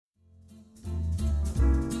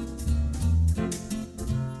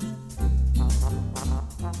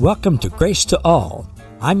Welcome to Grace to All.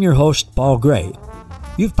 I'm your host, Paul Gray.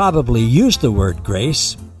 You've probably used the word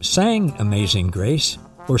grace, sang Amazing Grace,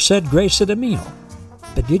 or said grace at a meal.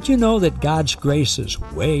 But did you know that God's grace is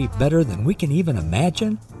way better than we can even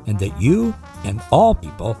imagine, and that you and all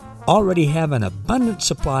people already have an abundant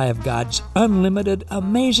supply of God's unlimited,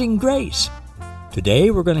 amazing grace? Today,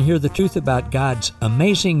 we're going to hear the truth about God's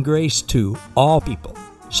amazing grace to all people.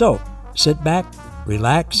 So, sit back,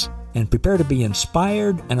 relax, and prepare to be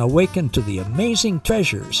inspired and awakened to the amazing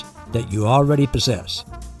treasures that you already possess.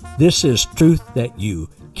 This is truth that you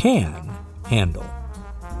can handle.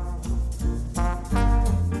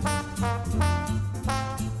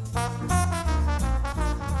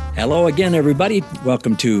 Hello again, everybody.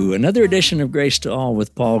 Welcome to another edition of Grace to All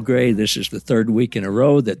with Paul Gray. This is the third week in a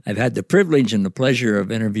row that I've had the privilege and the pleasure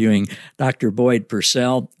of interviewing Dr. Boyd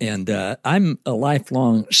Purcell. And I'm a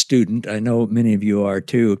lifelong student. I know many of you are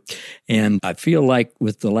too. And I feel like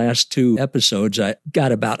with the last two episodes, I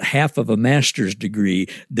got about half of a master's degree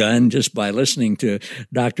done just by listening to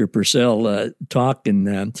Dr. Purcell talk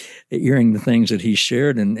and hearing the things that he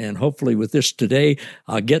shared. And hopefully with this today,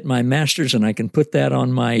 I'll get my master's and I can put that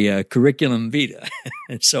on my curriculum vitae.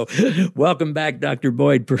 So welcome back, Dr.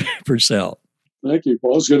 Boyd Purcell. Thank you,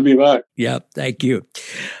 Paul. It's good to be back. Yeah, thank you.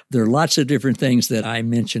 There are lots of different things that I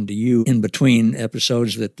mentioned to you in between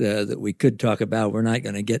episodes that we could talk about. We're not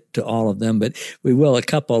going to get to all of them, but we will a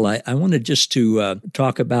couple. I wanted just to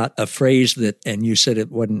talk about a phrase that, and you said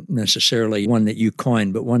it wasn't necessarily one that you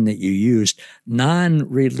coined, but one that you used,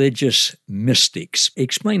 non-religious mystics.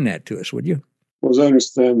 Explain that to us, would you? Well, as I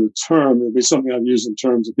understand the term, it'd be something I've used in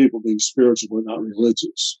terms of people being spiritual but not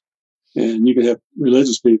religious. And you can have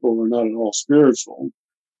religious people who are not at all spiritual,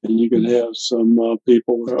 and you can have some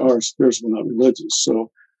people that are spiritual but not religious. So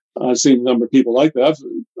I've seen a number of people like that.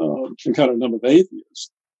 I've encountered a number of atheists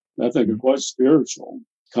that I think are quite spiritual,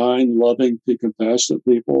 kind, loving, compassionate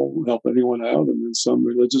people who help anyone out. And then some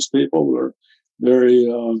religious people who are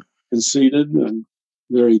very conceited and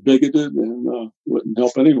very bigoted and wouldn't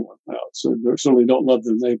help anyone out. So they certainly don't love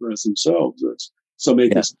their neighbor as themselves. As some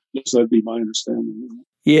atheists, that'd be my understanding.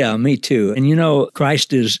 Yeah, me too. And you know,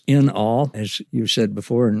 Christ is in all, as you said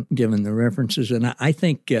before, and given the references. And I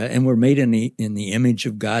think, and we're made in the image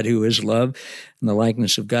of God, who is love, and the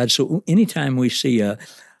likeness of God. So anytime we see a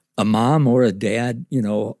mom or a dad, you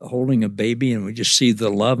know, holding a baby and we just see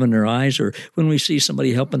the love in their eyes, or when we see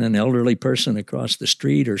somebody helping an elderly person across the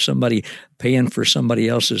street, or somebody paying for somebody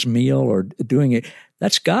else's meal or doing it,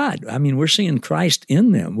 that's God. I mean, we're seeing Christ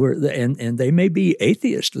in them. And they may be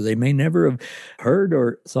atheists, or they may never have heard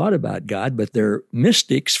or thought about God, but they're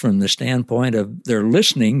mystics from the standpoint of they're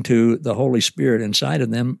listening to the Holy Spirit inside of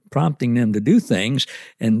them, prompting them to do things,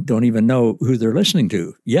 and don't even know who they're listening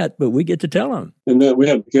to yet, but we get to tell them. And then we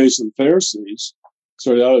have the case of the Pharisees.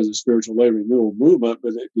 Started out as a spiritual labor renewal movement,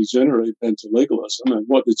 but it degenerated into legalism. And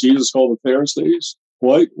what did Jesus call the Pharisees?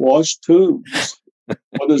 Whitewashed tombs.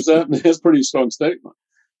 What does that mean? That's a pretty strong statement.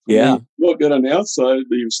 Yeah. You look good on the outside,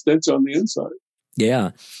 but you stench on the inside.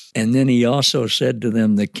 Yeah. And then he also said to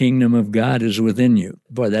them, the kingdom of God is within you.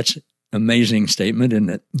 Boy, that's an amazing statement, isn't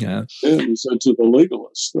it? Yeah. And he said to the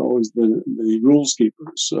legalists, always the rules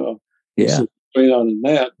keepers, yeah. Straight out in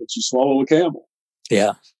that, but you swallow a camel.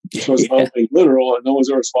 Yeah. Because it's not being literal, and no one's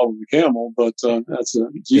ever swallowed a camel, but that's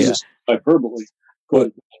Jesus hyperbole.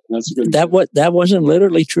 That's a good that wasn't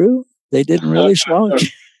literally true? They didn't really swallow it?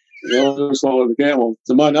 No one ever swallowed the camel,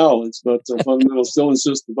 to my knowledge, but fundamentals still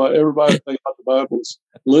insist that everybody think about the Bible is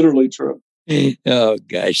literally true. Oh,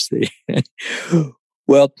 gosh.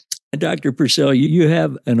 Well, Dr. Purcell, you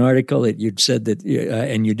have an article that you'd said that,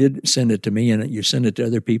 and you did send it to me, and you send it to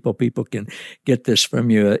other people. People can get this from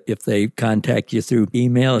you if they contact you through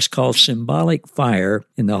email. It's called Symbolic Fire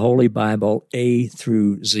in the Holy Bible, A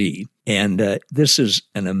through Z. And this is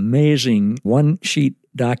an amazing one-sheet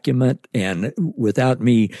document, and without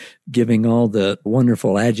me giving all the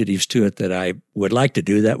wonderful adjectives to it that I would like to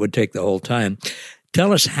do, that would take the whole time.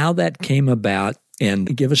 Tell us how that came about,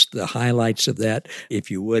 and give us the highlights of that,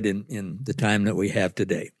 if you would, in the time that we have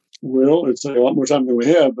today. Well, it's a lot more time than we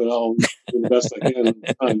have, but I'll do the best I can in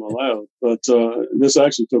the time allowed. But this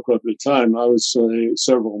actually took quite a bit of time. I would say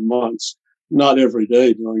several months, not every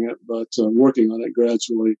day doing it, but working on it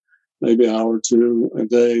gradually, maybe an hour or two a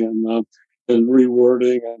day, and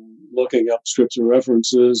rewording and looking up scripture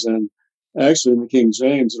references. And actually, in the King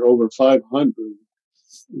James, there are over 500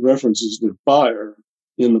 references to fire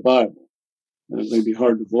in the Bible. It may be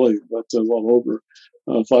hard to believe, but well over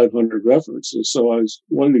 500 references. So I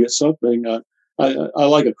wanted to get something. I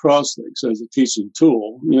like acrostics as a teaching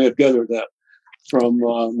tool. You may have gathered that from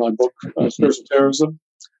my book, Spiritual Terrorism.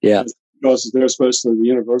 Yeah. crosses there, especially the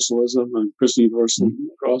universalism and Christian universalism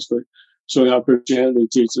across there, showing how Christianity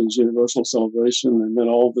teaches universal salvation, and then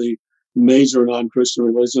all the major non-Christian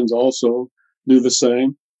religions also do the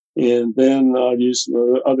same. And then use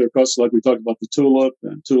other crosses, like we talked about the tulip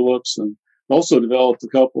and tulips, and also developed a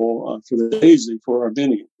couple for the daisy for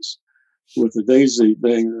Arminians, with the daisy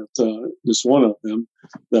being just one of them,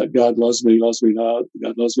 that God loves me not,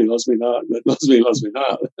 God loves me not, God loves me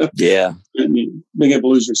not. Yeah. And you being able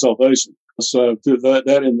to lose your salvation. So through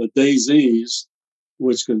that in the daisies,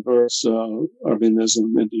 which converts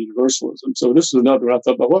Arminianism into universalism. So this is another, I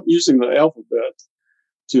thought about what using the alphabet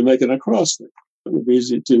to make an acrostic. It would be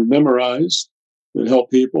easy to memorize, it would help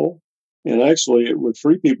people, and actually it would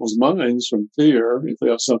free people's minds from fear if they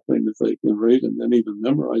have something that they can read and then even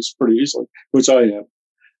memorize pretty easily, which I have.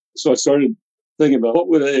 So I started thinking about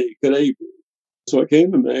what could A be? So it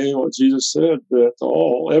came to me what Jesus said,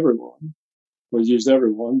 that everyone, we used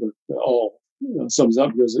everyone, but all sums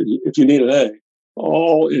up, because if you need an A,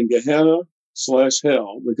 all in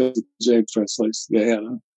Gehenna/hell, because James translates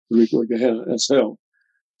Gehenna, the Greek word Gehenna as hell,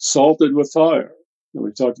 salted with fire. And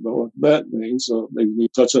we talked about what that means, so maybe we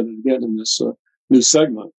touch on it again in this new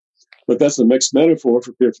segment. But that's a mixed metaphor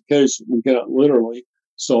for purification. You cannot literally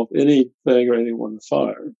salt anything or anyone with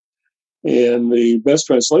fire. And the best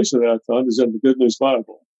translation of that I found is in the Good News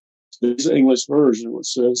Bible. It's the English version, which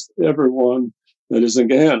says, everyone that is in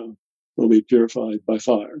Gehenna will be purified by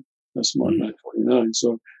fire. That's Mark 9:29.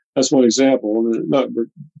 So that's one example. Number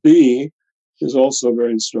B is also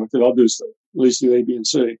very instructive. I'll do at least do A, B, and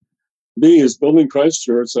C. B is building Christ's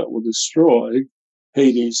church that will destroy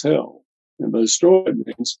Hades, hell. And by destroy it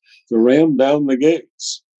means to ram down the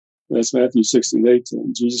gates. That's Matthew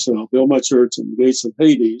 16:18. Jesus said, I'll build my church, and the gates of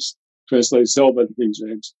Hades, translates hell by the King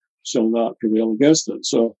James, shall not prevail against it.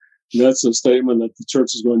 So that's a statement that the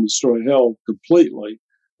church is going to destroy hell completely,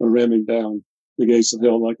 by ramming down the gates of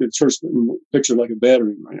hell, like the church pictured like a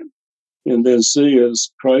battering ram. And then C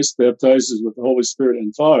is Christ baptizes with the Holy Spirit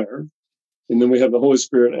and fire. And then we have the Holy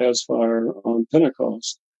Spirit as fire on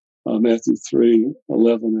Pentecost, Matthew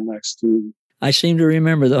 3:11 and Acts 2. I seem to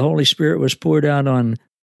remember the Holy Spirit was poured out on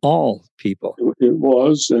all people. It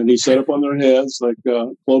was, and he set up on their heads like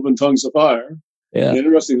cloven tongues of fire. Yeah. The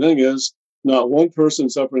interesting thing is, not one person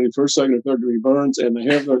suffered any first, second, or third degree burns, and the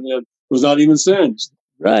hair of their head was not even singed.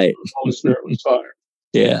 Right. The Holy Spirit was fire.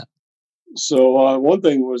 Yeah. So one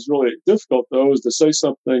thing was really difficult, though, is to say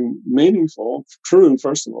something meaningful, true,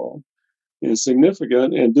 first of all, and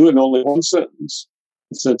significant, and do it in only one sentence,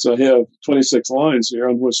 since I have 26 lines here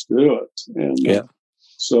on which to do it. And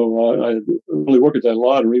so I really work at that a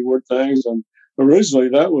lot and reword things. And originally,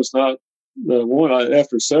 that was not the one.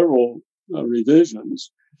 After several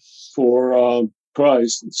revisions for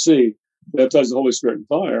Christ, baptize the Holy Spirit in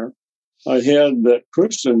fire, I had that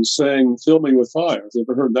Christians saying, fill me with fire. Have you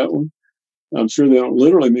ever heard that one? I'm sure they don't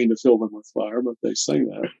literally mean to fill them with fire, but they sing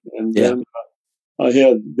that. And then I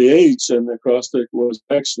had the H in the acrostic was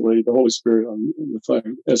actually the Holy Spirit on the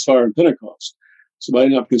fire, as fire in Pentecost. So I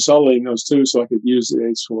ended up consolidating those two so I could use the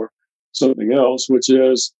H for something else, which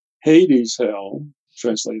is Hades, hell,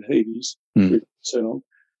 translated Hades, hell,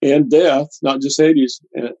 and death, not just Hades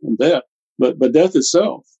and death, but death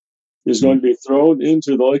itself is going to be thrown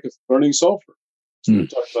into the lake of burning sulfur. So we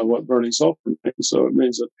talked about what burning sulfur means. So it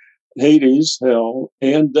means that Hades, hell,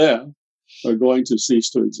 and death are going to cease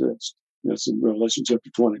to exist. That's in Revelation chapter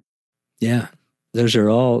 20. Yeah, those are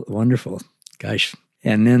all wonderful. Gosh.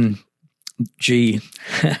 And then G,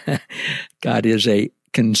 God is a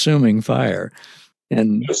consuming fire.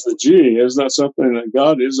 And that's the G. Is that something that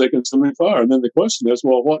God is a consuming fire? And then the question is,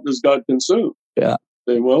 well, what does God consume? Yeah.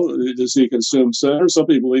 Well, does he consume sinners? Some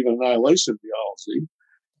people believe in annihilation theology,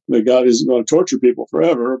 that God isn't going to torture people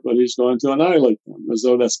forever, but he's going to annihilate them, as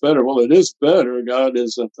though that's better. Well, it is better. God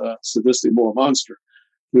isn't a sadistic moral monster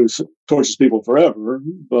who tortures people forever,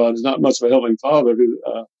 but is not much of a helping father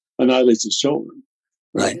who annihilates his children.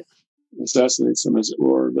 Right. Assassinates them, as it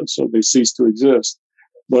were, so they cease to exist.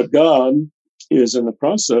 But God is in the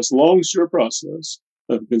process, long, sure process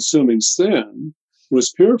of consuming sin,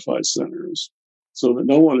 which purifies sinners, so that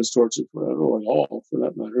no one is tortured forever, or at all, for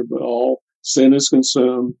that matter, but all sin is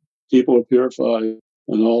consumed, people are purified,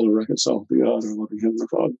 and all are reconciled to God, our loving Heavenly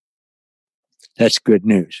Father. That's good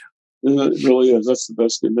news. And it really is. That's the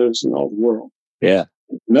best good news in all the world. Yeah.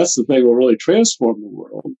 And that's the thing that will really transform the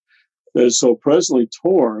world, that is so presently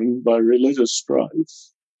torn by religious strife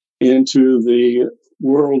into the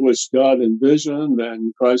world which God envisioned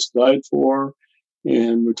and Christ died for.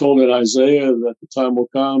 And we're told in Isaiah that the time will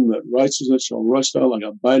come that righteousness shall rush down like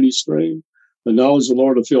a mighty stream. The knowledge of the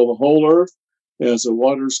Lord will fill the whole earth as the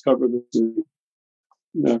waters cover the sea.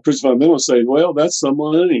 Now, Christian fundamentalists say, well, that's the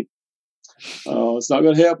millennium. It's not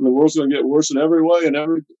going to happen. The world's going to get worse in every way and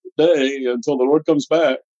every day until the Lord comes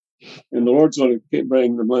back. And the Lord's going to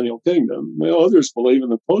bring the millennial kingdom. Well, others believe in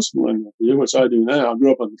the post-millennial view, which I do now. I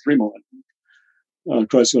grew up in the pre-millennial.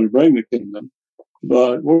 Christ's going to bring the kingdom.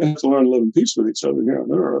 But we're going to have to learn to live in peace with each other here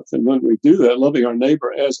on earth. And when we do that, loving our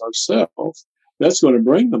neighbor as ourselves, that's going to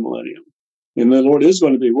bring the millennium. And the Lord is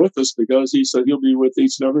going to be with us because he said he'll be with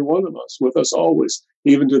each and every one of us, with us always,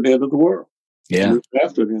 even to the end of the world. Yeah.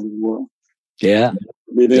 After the end of the world. Yeah.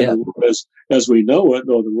 Be the end of the world as we know it,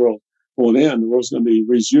 though the world won't end. The world's going to be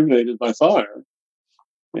rejuvenated by fire.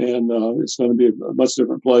 And it's going to be a much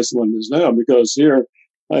different place than it is now, because here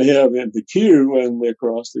I have in the Q and the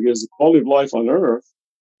acrostic is the quality of life on earth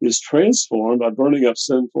is transformed by burning up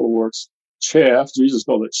sinful works, chaff. Jesus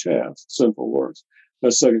called it chaff, sinful works.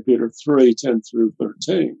 That's 2 Peter 3:10 through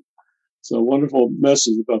 13. So a wonderful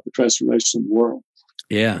message about the transformation of the world.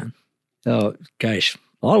 Yeah. Oh, gosh,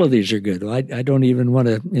 all of these are good. I don't even want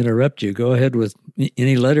to interrupt you. Go ahead with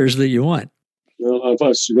any letters that you want. Well, if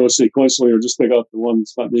I should go sequentially or just pick out the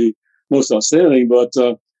ones that might be most outstanding, but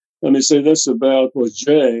let me say this about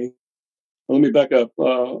J. Let me back up.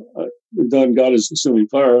 We've done God is consuming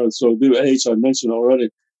fire, so do H. I mentioned already,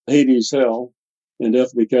 Hades, hell, and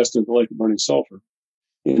death will be cast into the lake of burning sulfur.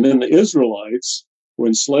 And then the Israelites were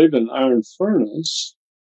enslaved in an iron furnace.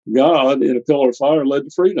 God, in a pillar of fire, led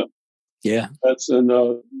to freedom. Yeah. That's in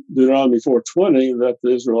Deuteronomy 4:20 that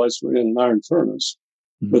the Israelites were in an iron furnace.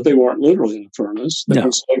 Mm-hmm. But they weren't literally in a furnace. They were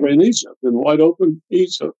in slavery in Egypt, in wide open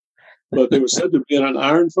Egypt. But they were said to be in an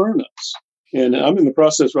iron furnace. And I'm in the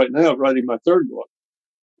process right now of writing my third book,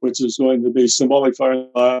 which is going to be Symbolic Fire in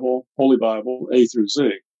the Bible, Holy Bible, A through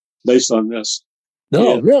Z, based on this.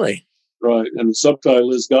 Oh, really? Right. And the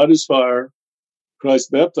subtitle is God is Fire,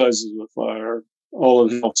 Christ baptizes with fire, all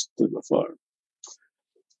of hell with fire.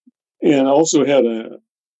 And I also had a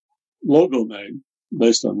logo made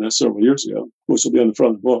based on this several years ago, which will be on the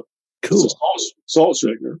front of the book. Cool. It's a salt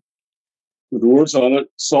shaker with the words on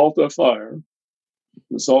it, salt of fire.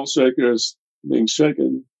 The salt shaker is being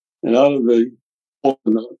shaken, and out of the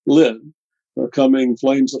lid are coming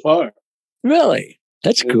flames of fire. Really?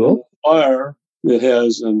 That's cool. Fire that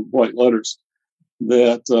has in white letters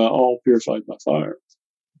that all purified by fire.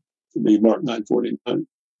 To be Mark 9:49.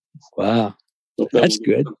 Wow. So that's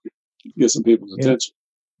good. Get some people's attention.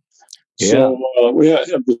 Yeah. So we have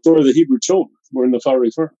the story of the Hebrew children. We're in the fiery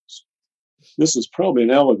furnace. This is probably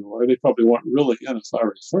an allegory. They probably weren't really in a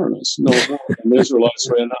fiery furnace. No more than the Israelites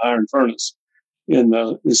were in the iron furnace in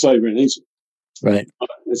slavery in Egypt. Right.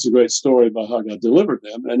 It's a great story about how God delivered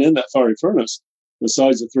them. And in that fiery furnace,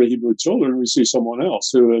 besides the three Hebrew children, we see someone else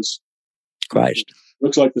who is Christ.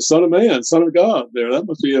 Looks like the Son of Man, Son of God there. That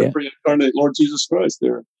must be a pre-incarnate Lord Jesus Christ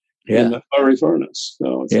there in the fiery furnace.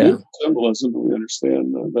 So it's beautiful symbolism, and we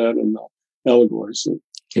understand that in the allegories in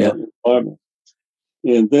the Bible.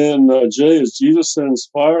 And then J is Jesus sends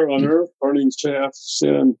fire on earth, burning chaff,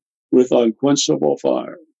 sin with unquenchable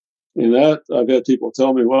fire. And that, I've had people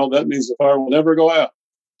tell me, well, that means the fire will never go out.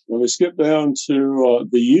 When we skip down to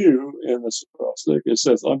the U in the acrostic, it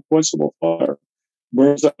says unquenchable fire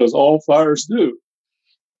burns out as all fires do.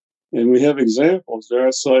 And we have examples there.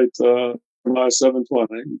 I cite Jeremiah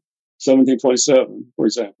 17:27, for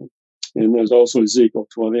example. And there's also Ezekiel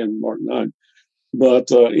 20 and Mark 9. But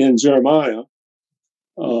in Jeremiah,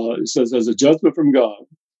 it says, as a judgment from God,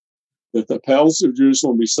 that the palace of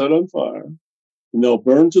Jerusalem will be set on fire, and they'll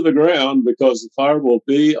burn to the ground because the fire will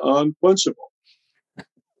be unquenchable.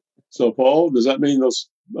 So, Paul, does that mean those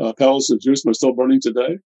palaces of Jerusalem are still burning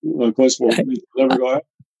today? Unquenchable will never go out?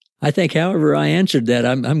 I think, however I answered that,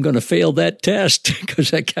 I'm going to fail that test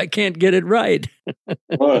because I can't get it right.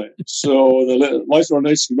 Right. So the Life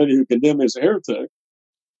Ordination Committee, who condemned me as a heretic,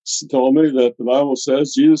 told me that the Bible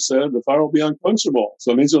says, Jesus said, the fire will be unquenchable.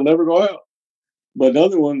 So it means it'll never go out. But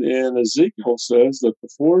another one in Ezekiel says that the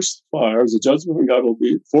forced fires, the judgment of God will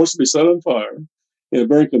be forced to be set on fire and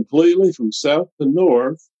burn completely from south to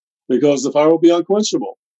north because the fire will be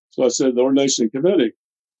unquenchable. So I said, the Ordination Committee,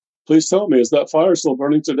 please tell me, is that fire still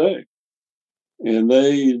burning today? And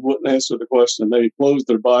they wouldn't answer the question. They closed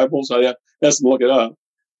their Bibles. I asked them to look it up.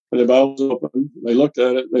 And their Bibles open. They looked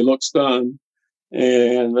at it. They looked stunned.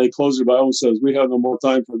 And they closed their Bible and says, we have no more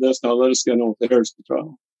time for this. Now let us get on with the heresy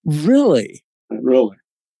trial. Really? Really.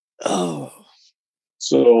 Oh.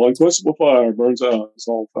 So unquenchable fire burns out as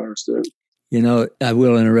all fires do. You know, I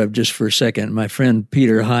will interrupt just for a second. My friend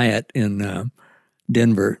Peter Hyatt in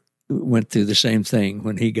Denver went through the same thing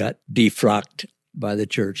when he got defrocked by the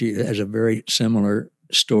church. He has a very similar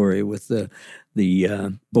story with the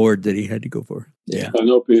board that he had to go for. Yeah. I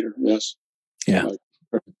know Peter, yes. Yeah.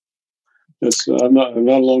 I'm not a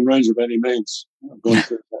lone ranger by any means. I'm going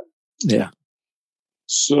through that. Yeah.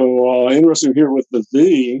 So interesting here with the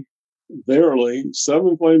thee, verily,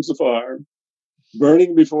 7 flames of fire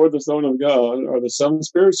burning before the throne of God are the 7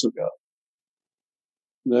 spirits of God.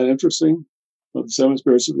 Isn't that interesting? Of the 7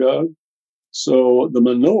 spirits of God. So the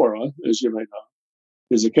menorah, as you may know,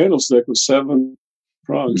 is a candlestick with 7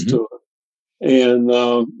 prongs to it. And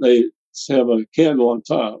they have a candle on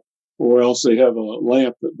top, or else they have a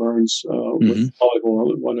lamp that burns with olive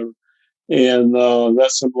oil or whatever. And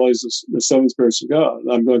that symbolizes the 7 spirits of God.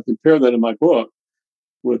 And I'm going to compare that in my book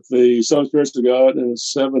with the 7 spirits of God and the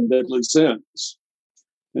 7 deadly sins,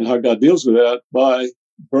 and how God deals with that by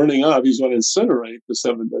burning up. He's going to incinerate the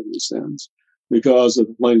 7 deadly sins because of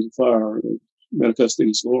the flames of fire manifesting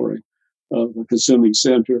His glory of consuming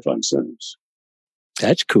sin, purifying sinners.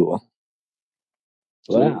 That's cool.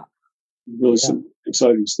 Wow. So, really some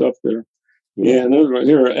exciting stuff there. Yeah. And then right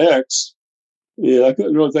here, X. Yeah, I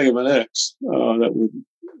couldn't really think of an X that would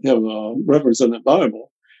have a reference in the Bible.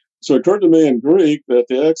 So it occurred to me in Greek that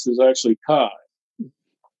the X is actually Chi,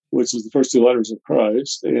 which is the first 2 letters of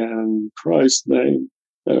Christ. And Christ's name,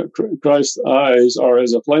 Christ's eyes are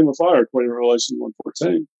as a flame of fire, according to Revelation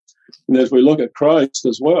 1:14. And as we look at Christ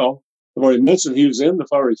as well, I've already mentioned He was in the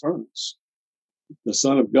fiery furnace. The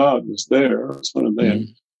Son of God was there, the Son of Man.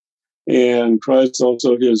 And Christ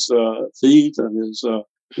also, His feet and His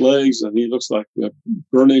legs, and He looks like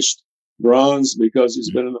burnished bronze because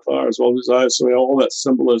He's been in the fire, as well as His eyes. So all that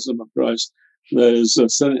symbolism of Christ that is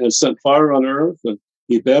has sent fire on earth, and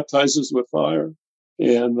He baptizes with fire,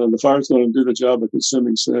 and the fire is going to do the job of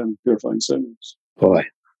consuming sin, purifying sinners. Boy.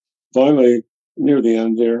 Finally, near the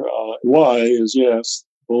end here, Y is yes,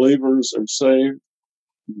 believers are saved,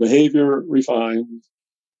 behavior refined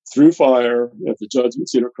through fire at the judgment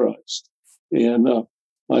seat of Christ. And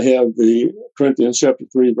I have the Corinthians chapter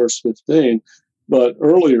 3, verse 15. But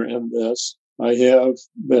earlier in this, I have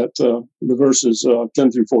that the verses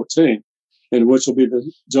 10 through 14, in which will be the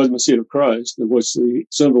judgment seat of Christ, in which the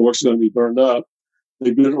sinful works are going to be burned up.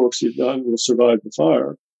 The good works you've done will survive the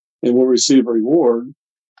fire and will receive a reward.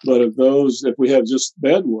 But if we have just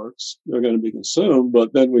bad works, they're going to be consumed.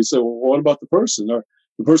 But then we say, well, what about the person? Are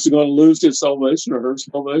the person going to lose his salvation or her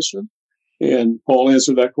salvation? And Paul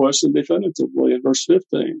answered that question definitively in verse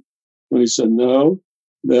 15, when he said, no,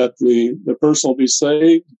 that the person will be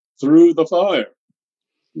saved through the fire.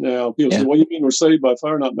 Now, people say, what do you mean we're saved by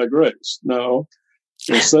fire, not by grace? No,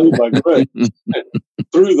 we're saved by grace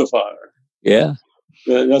through the fire. Yeah.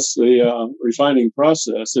 That's the refining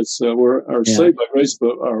process. It's we're saved by grace,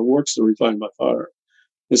 but our works are refined by fire.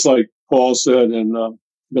 It's like Paul said in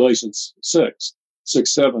Galatians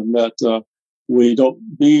 6:7, that we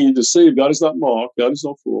don't be deceived. God is not mocked. God is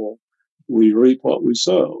no fool. We reap what we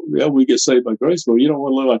sow. Yeah, we get saved by grace, but you don't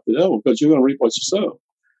want to live like the devil because you're going to reap what you sow.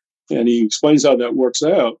 And he explains how that works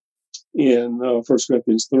out in 1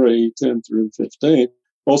 Corinthians 3:10 through 15.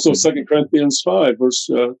 Also, 2 Corinthians 5, verse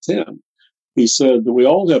 10. He said that we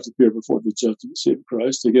all have to appear before the judgment seat of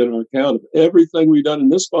Christ to get an account of everything we've done in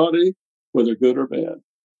this body, whether good or bad.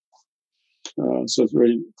 So it's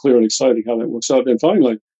very clear and exciting how that works out. And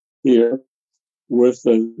finally, here, with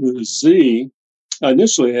the Z, I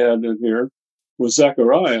initially had in here was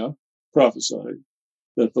Zechariah prophesied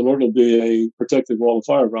that the Lord will be a protective wall of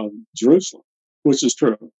fire around Jerusalem, which is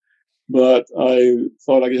true. But I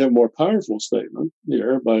thought I could have a more powerful statement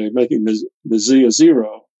here by making the Z a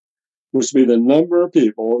 0, which would be the number of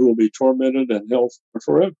people who will be tormented and held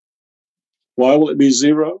forever. Why will it be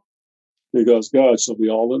 0? Because God shall be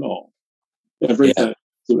all in all. Everything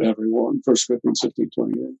to everyone. 1 Corinthians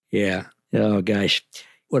 15:28. Yeah. Oh, gosh.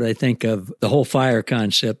 What I think of the whole fire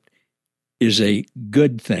concept is a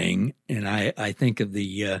good thing. And I think of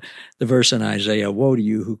the verse in Isaiah, woe to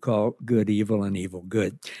you who call good evil and evil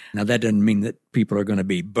good. Now, that doesn't mean that people are going to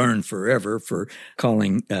be burned forever for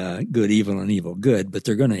calling good evil and evil good, but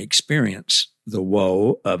they're going to experience the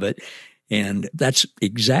woe of it. And that's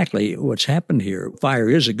exactly what's happened here. Fire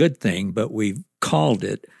is a good thing, but we've called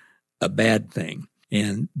it a bad thing.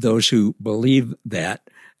 And those who believe that,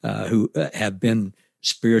 who have been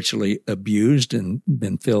spiritually abused and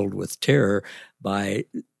been filled with terror by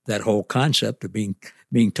that whole concept of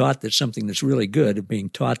being taught that something that's really good and being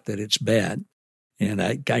taught that it's bad. And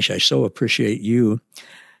I so appreciate you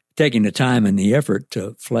taking the time and the effort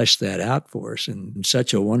to flesh that out for us in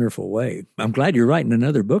such a wonderful way. I'm glad you're writing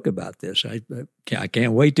another book about this. I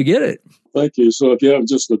can't wait to get it. Thank you. So if you have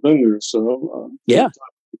just a minute or so.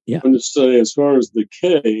 I'm going to say, as far as the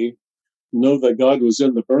K, know that God was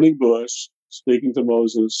in the burning bush, speaking to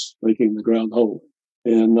Moses, making the ground holy.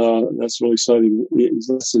 And that's really exciting.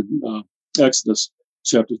 That's in Exodus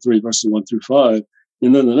chapter 3, verses 1 through 5.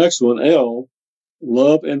 And then the next one, L,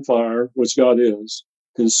 love and fire, which God is,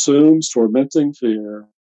 consumes tormenting fear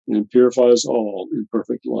and purifies all in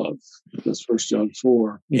perfect love. That's 1 John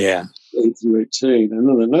 4, Yeah. 8 through 18. And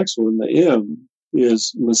then the next one, the M,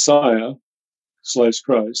 is Messiah /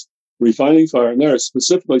 Christ, refining fire. And there it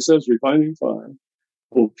specifically says refining fire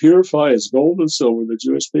will purify as gold and silver the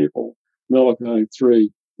Jewish people. Malachi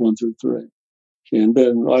 3, 1 through 3. And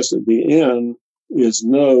then lastly, the N is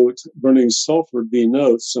note, burning sulfur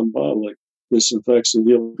denotes symbolic disinfection,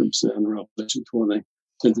 healing from sin, Revelation 20,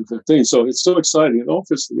 10 through 15. So it's so exciting. It all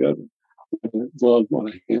fits together. I love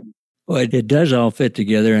what I am. Well, it does all fit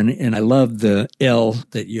together, and I love the L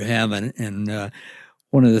that you have, and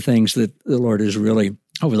one of the things that the Lord has really,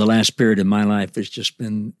 over the last period of my life, has just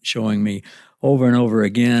been showing me over and over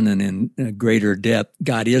again and in greater depth,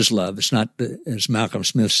 God is love. It's not, as Malcolm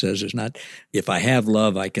Smith says, it's not, if I have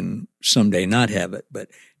love, I can someday not have it, but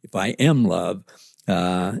if I am love,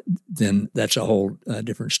 then that's a whole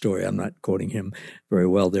different story. I'm not quoting him very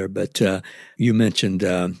well there, but you mentioned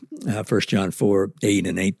 1 John 4, 8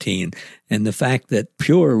 and 18, and the fact that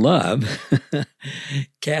pure love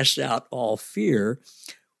casts out all fear.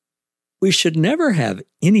 We should never have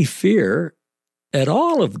any fear at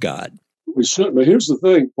all of God. We should, but here's the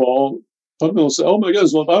thing, Paul. Some people say, oh my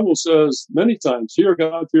goodness, well, the Bible says many times, fear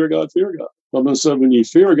God, fear God, fear God. Some people say when you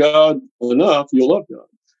fear God enough, you'll love God.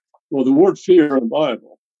 Well, the word fear in the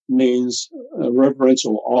Bible means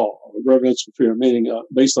reverential awe, reverential fear, meaning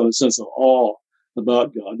based on a sense of awe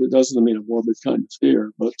about God. It doesn't mean a morbid kind of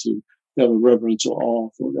fear, but to have a reverential awe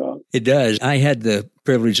for God. It does. I had the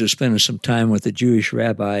privilege of spending some time with a Jewish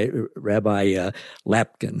Rabbi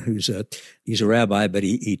Lapkin, he's a rabbi, but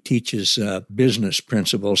he teaches business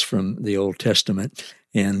principles from the Old Testament.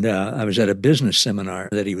 And I was at a business seminar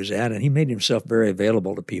that he was at, and he made himself very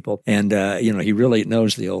available to people. And, he really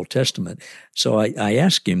knows the Old Testament. So I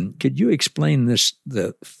asked him, could you explain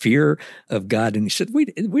the fear of God? And he said,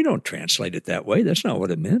 we don't translate it that way. That's not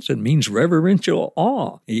what it means. It means reverential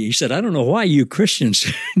awe. He said, I don't know why you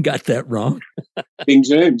Christians got that wrong. King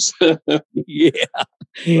James. Yeah.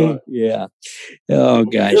 Yeah. Oh,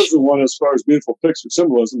 gosh. Here's the one as far as beautiful picture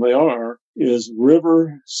symbolism they are, is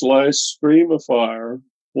river / stream of fire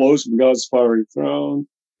flows from God's fiery throne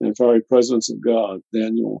and fiery presence of God,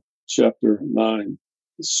 Daniel chapter 9.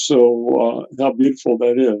 So how beautiful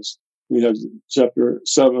that is. We have chapter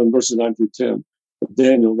 7, verses 9 through 10 of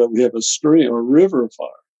Daniel, that we have a stream, a river of fire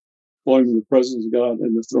flowing from the presence of God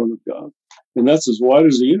and the throne of God. And that's as wide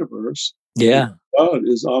as the universe. Yeah. God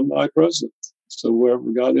is omnipresent. So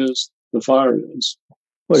wherever God is, the fire is.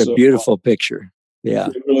 What a beautiful picture. Yeah.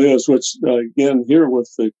 It really is, which again, here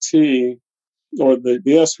with the T or the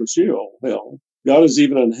S for Sheol, hell. God is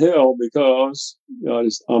even in hell because God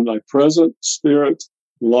is omnipresent, spirit,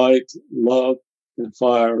 light, love, and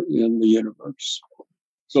fire in the universe.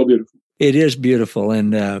 So beautiful. It is beautiful.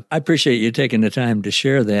 And I appreciate you taking the time to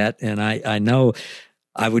share that. And I know,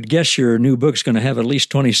 I would guess your new book's going to have at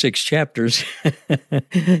least 26 chapters.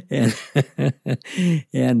 and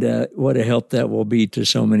what a help that will be to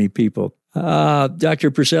so many people.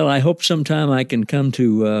 Dr. Purcell, I hope sometime I can come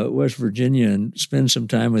to West Virginia and spend some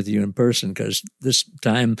time with you in person, because this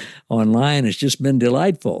time online has just been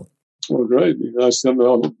delightful. Well, great. It'd be nice to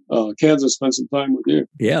come to Kansas, spend some time with you.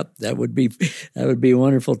 Yeah, that would be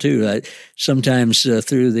wonderful too. Sometimes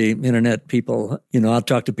through the internet, people, I'll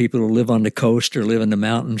talk to people who live on the coast or live in the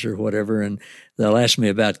mountains or whatever, and they'll ask me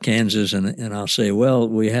about Kansas, and I'll say, well,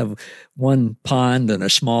 we have one pond and a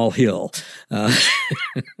small hill. But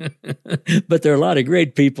there are a lot of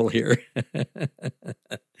great people here.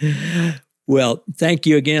 Well, thank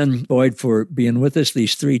you again, Boyd, for being with us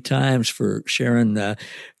these 3 times, for sharing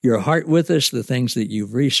your heart with us, the things that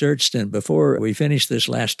you've researched. And before we finish this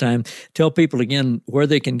last time, tell people again where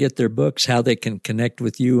they can get their books, how they can connect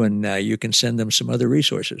with you, and you can send them some other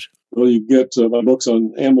resources. Well, you can get my books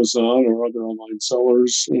on Amazon or other online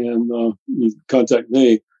sellers, and you can contact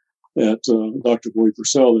me at Dr. Boyd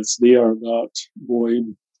Purcell. It's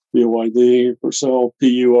dr.boyd, B-O-Y-D, Purcell,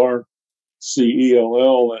 P-U-R,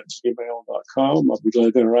 CELL@gmail.com. I'll be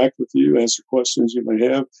glad to interact with you, answer questions you may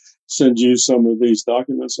have, send you some of these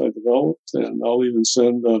documents I developed, and I'll even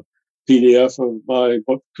send a PDF of my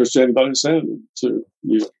book, Christianity by Insanity, to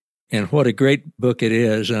you. And what a great book it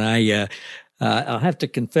is. And I'll have to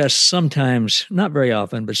confess, sometimes, not very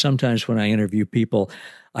often, but sometimes when I interview people,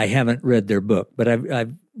 I haven't read their book, but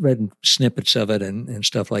I've read snippets of it and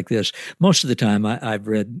stuff like this. Most of the time, I've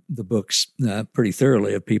read the books pretty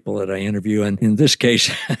thoroughly of people that I interview. And in this case,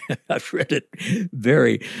 I've read it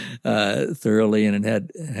very thoroughly, and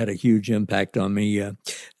it had a huge impact on me,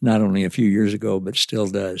 not only a few years ago, but still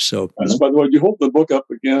does. So, by the way, you hold the book up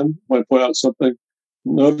again when I point out something.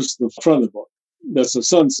 Notice the front of the book. That's the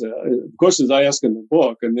sunset. The question I ask in the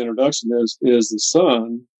book, in the introduction, is the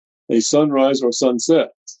sun a sunrise or sunset?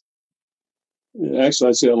 Actually,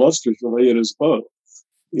 I say illustratively, it is both.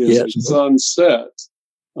 It is a sunset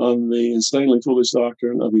on the insanely foolish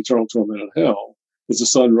doctrine of eternal torment and hell. It's a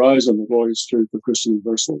sunrise on the glorious truth of Christian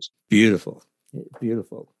universalism. Beautiful.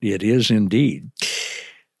 Beautiful. It is indeed.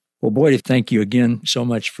 Well, Boyd, thank you again so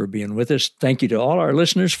much for being with us. Thank you to all our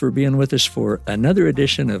listeners for being with us for another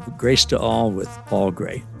edition of Grace to All with Paul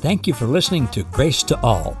Gray. Thank you for listening to Grace to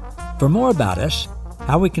All. For more about us,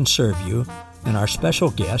 how we can serve you, and our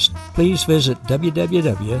special guest, please visit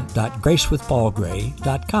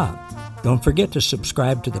www.gracewithpaulgray.com. Don't forget to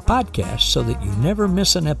subscribe to the podcast so that you never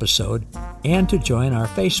miss an episode, and to join our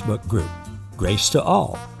Facebook group, Grace to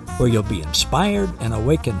All, where you'll be inspired and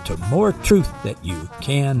awakened to more truth that you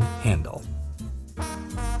can handle.